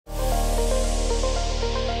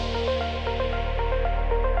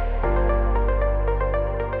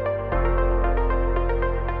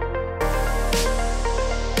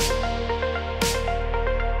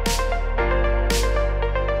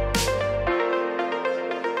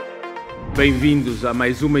Bem-vindos a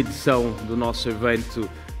mais uma edição do nosso evento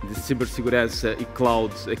de cibersegurança e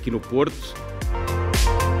cloud aqui no Porto.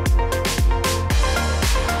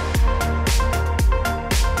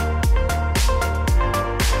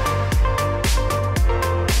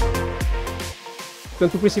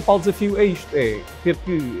 Portanto, o principal desafio é isto, é ter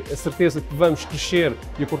a certeza que vamos crescer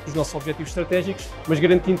de acordo com os nossos objetivos estratégicos, mas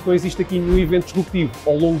garantindo que não existe aqui nenhum evento disruptivo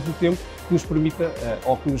ao longo do tempo que nos permita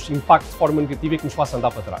ou que nos impacte de forma negativa e que nos faça andar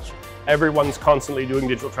para trás. Everyone's constantly doing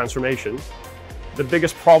digital transformation. The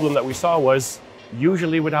biggest problem that we saw was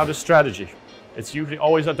usually without a strategy. It's usually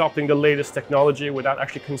always adopting the latest technology without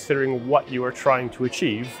actually considering what you are trying to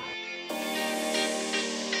achieve.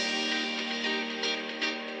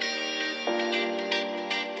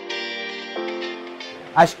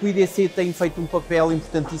 Acho que o IDC tem feito um papel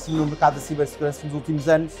importantíssimo no mercado da cibersegurança nos últimos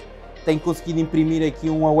anos, tem conseguido imprimir aqui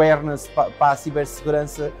um awareness para a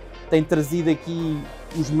cibersegurança, tem trazido aqui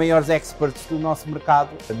os maiores experts do nosso mercado.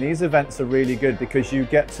 And these events are really good because you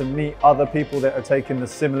get to meet other people that are taking the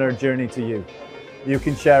similar journey to you. You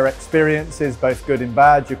can share experiences, both good and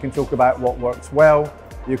bad. You can talk about what works well.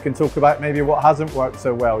 You can talk about maybe what hasn't worked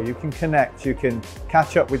so well. You can connect, you can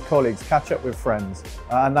catch up with colleagues, catch up with friends.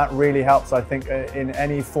 And that really helps, I think, in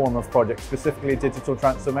any form of project, specifically digital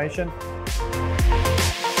transformation.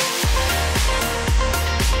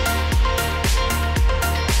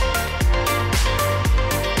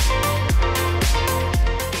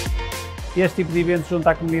 Este tipo de eventos junto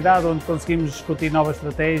à comunidade, onde conseguimos discutir novas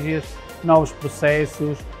estratégias, novos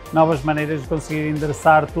processos, novas maneiras de conseguir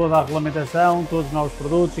endereçar toda a regulamentação, todos os novos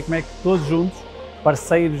produtos e como é que todos juntos,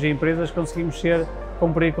 parceiros e empresas, conseguimos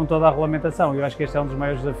cumprir com toda a regulamentação. Eu acho que este é um dos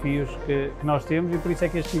maiores desafios que nós temos e por isso é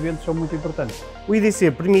que estes eventos são muito importantes. O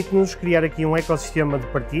IDC permite-nos criar aqui um ecossistema de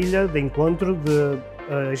partilha, de encontro, de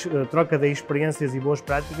troca de experiências e boas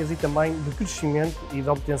práticas e também de crescimento e de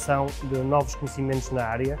obtenção de novos conhecimentos na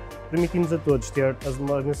área, permitindo a todos ter as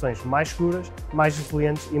organizações mais seguras, mais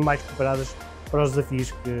resilientes e mais preparadas para os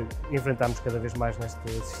desafios que enfrentamos cada vez mais neste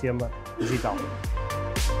sistema digital.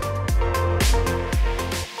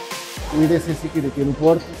 O IDC Security aqui no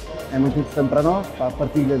Porto é muito importante para nós, para a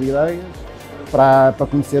partilha de ideias, para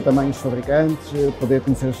conhecer também os fabricantes, poder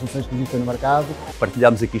conhecer as soluções que existem no mercado.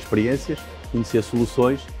 Partilhamos aqui experiências, conhecer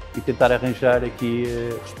soluções e tentar arranjar aqui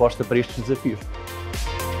resposta para estes desafios.